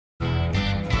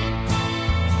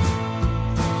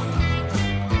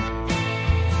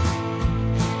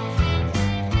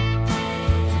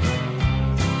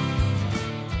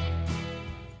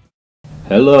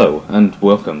Hello, and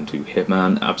welcome to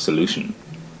Hitman Absolution.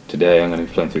 Today I'm going to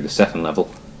be playing through the second level,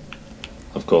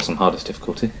 of course on hardest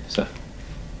difficulty, so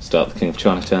start the King of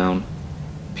Chinatown,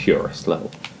 purest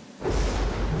level.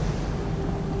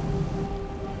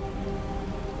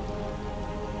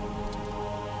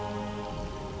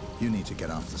 You need to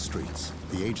get off the streets.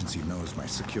 The agency knows my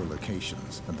secure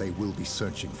locations, and they will be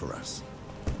searching for us.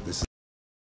 This is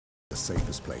the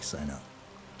safest place I know.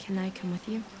 Can I come with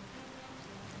you?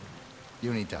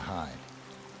 You need to hide,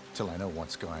 till I know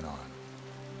what's going on.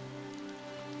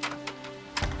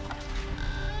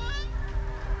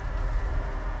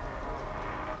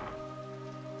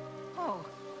 Oh,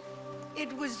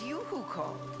 it was you who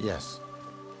called? Yes.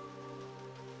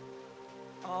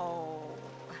 Oh,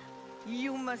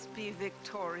 you must be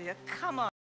Victoria. Come on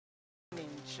in,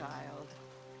 child.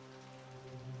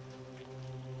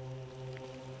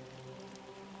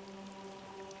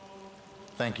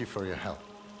 Thank you for your help.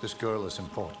 This girl is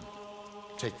important.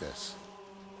 Take this.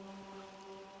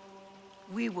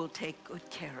 We will take good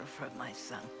care of her, my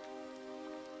son.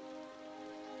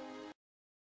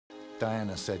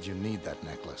 Diana said you need that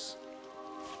necklace.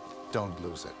 Don't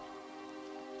lose it.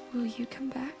 Will you come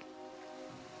back?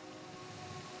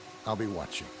 I'll be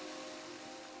watching.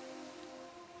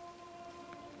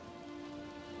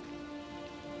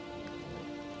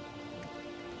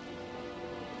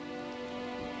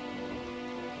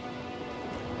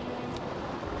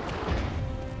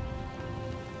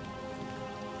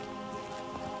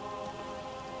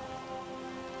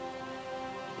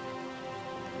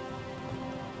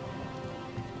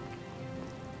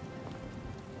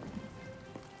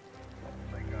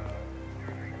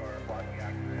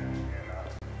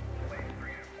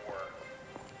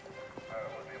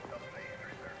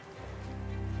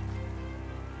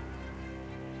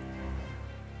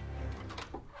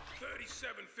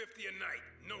 $37.50 a night,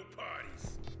 no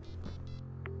parties.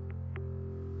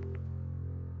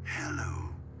 Hello.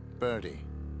 Birdie,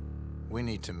 we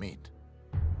need to meet.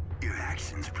 Your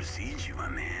actions precede you, my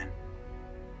man.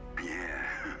 Yeah,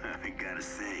 I gotta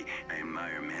say, I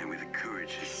admire a man with the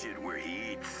courage to shit where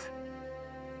he eats.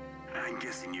 I'm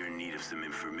guessing you're in need of some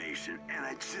information, and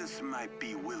I just might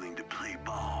be willing to play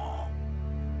ball.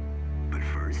 But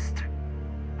first,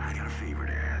 I got a favor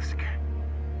to ask.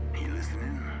 You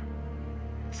listening?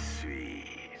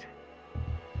 Sweet.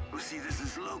 Well, see, this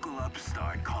is local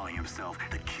upstart calling himself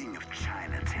the King of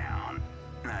Chinatown.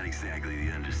 Not exactly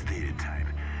the understated type.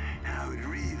 And I would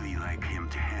really like him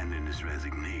to hand in his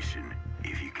resignation,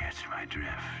 if you catch my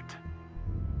drift.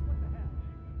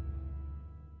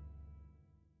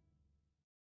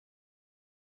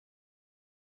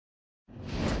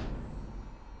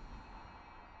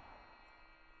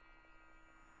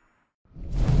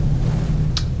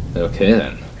 Okay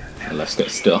then, let's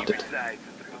get started.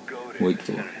 Wait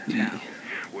for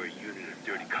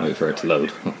it to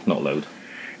load. Not load.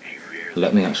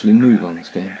 Let me actually move on this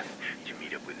game.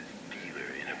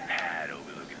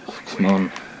 Oh, come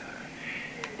on.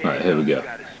 Right, here we go.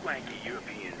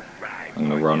 I'm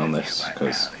going to run on this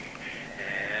because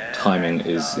timing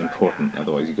is important,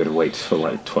 otherwise you've got to wait for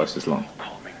like twice as long.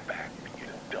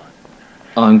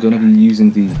 I'm going to be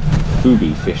using the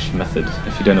fugu fish method.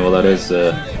 If you don't know what that is,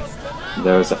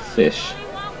 there is a fish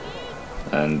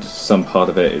and some part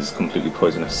of it is completely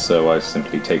poisonous, so I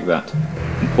simply take that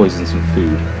and poison some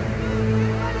food.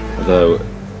 Although,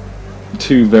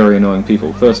 two very annoying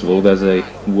people. First of all, there's a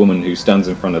woman who stands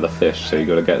in front of the fish, so you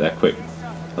got to get there quick,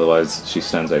 otherwise she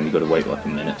stands there and you got to wait like a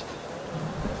minute.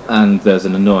 And there's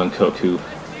an annoying cook who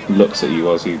looks at you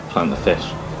whilst you plant the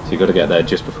fish, so you got to get there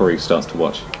just before he starts to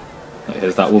watch. Like,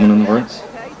 here's that woman on the right,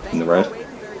 in the red.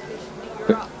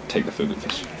 Quick, take the fugu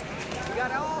fish.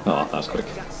 Oh, that was quick.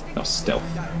 That was stealth.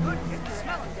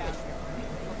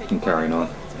 And carrying on.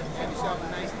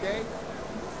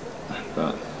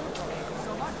 But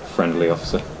friendly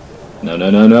officer. No,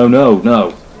 no, no, no, no,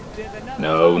 no!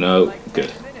 No, no.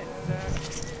 Good.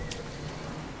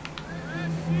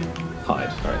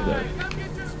 Hide. Alright, there we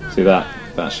go. See that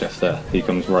chef there? He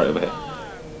comes right over here.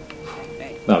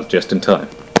 That was just in time.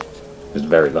 Just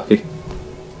very lucky.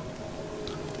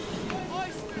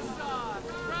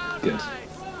 Good.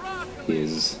 He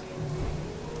is...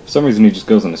 For some reason he just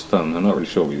goes on his phone. I'm not really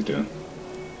sure what he's doing.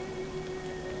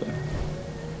 But,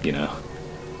 you know.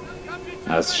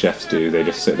 As chefs do, they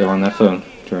just sit there on their phone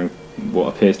during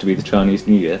what appears to be the Chinese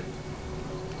New Year.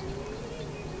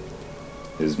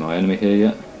 Is my enemy here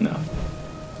yet? No.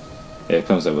 Here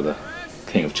comes over the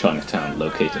King of Chinatown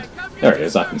located. There he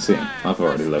is, I can see him. I've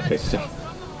already located him.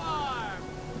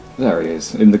 There he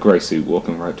is, in the grey suit,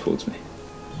 walking right towards me.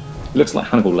 He looks like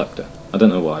Hannibal Lecter. I don't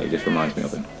know why, he just reminds me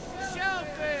of him.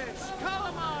 Shellfish,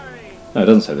 calamari, No, it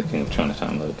doesn't say the King of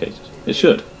Chinatown located. It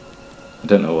should. I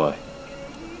don't know why.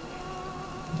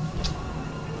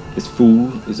 This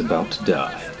fool is about to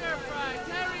die.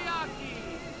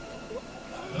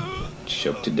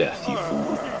 Choked to death, you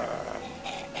fool.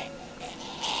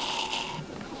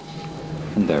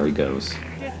 And there he goes.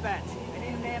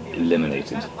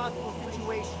 Eliminated.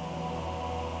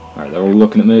 Alright, they're all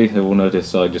looking at me. They all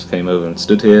notice I just came over and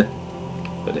stood here.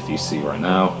 But if you see right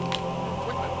now,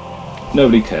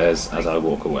 nobody cares as I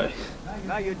walk away.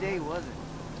 How your day was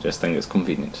it? Just think it's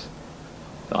convenient.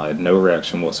 I had no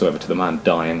reaction whatsoever to the man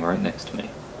dying right next to me.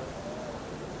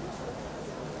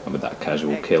 And with that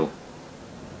casual kill,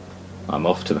 I'm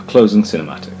off to the closing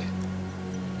cinematic.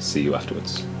 See you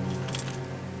afterwards.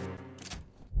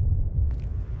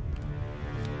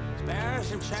 Spare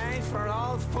some change for an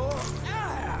old fool?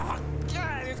 Ah,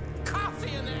 God, there's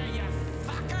coffee in there, you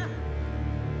fucker!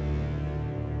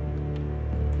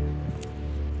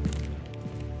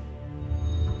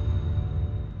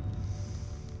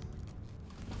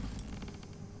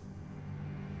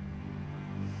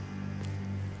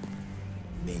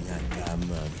 Venga acá,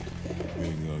 mami.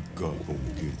 Venga acá con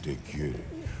quien te quiere.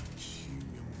 Sí,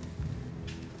 mi amor.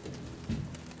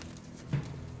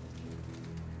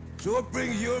 So what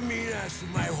brings your mean ass to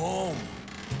my home?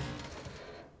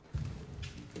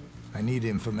 I need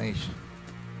information.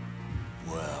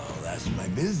 Well, that's my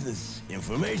business.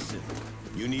 Information.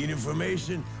 You need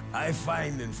information, I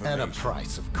find information. At a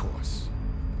price, of course.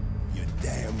 You're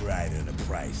damn right at a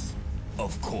price.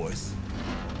 Of course.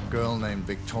 Girl named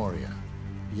Victoria.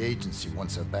 The agency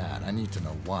wants her bad. I need to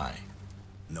know why.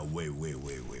 No, wait.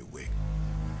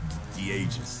 The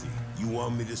agency. You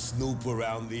want me to snoop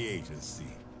around the agency?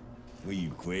 Were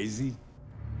you crazy?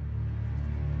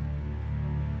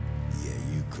 Yeah,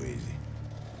 you crazy.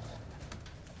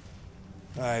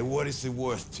 Alright, what is it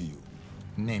worth to you?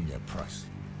 Name your price.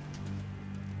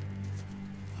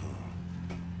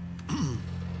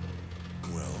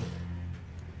 Well...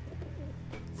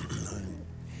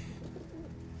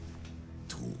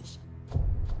 tools.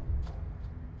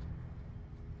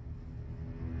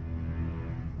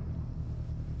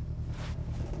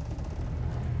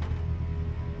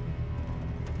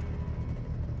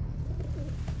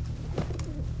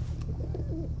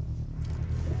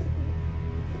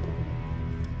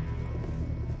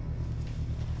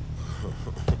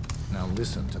 Now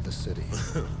listen to the city.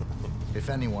 If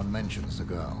anyone mentions the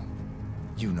girl,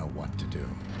 you know what to do.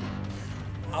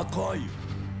 I'll call you.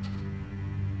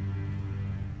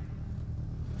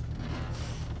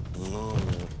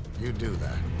 You do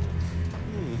that.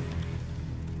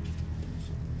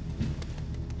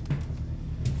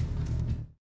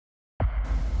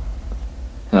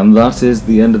 And that is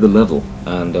the end of the level,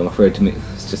 and I'm afraid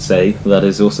to say that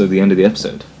is also the end of the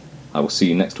episode. I will see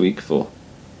you next week for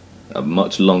a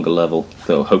much longer level,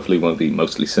 though hopefully won't be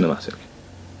mostly cinematic.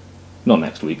 Not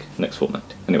next week, next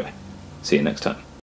fortnight. Anyway, see you next time.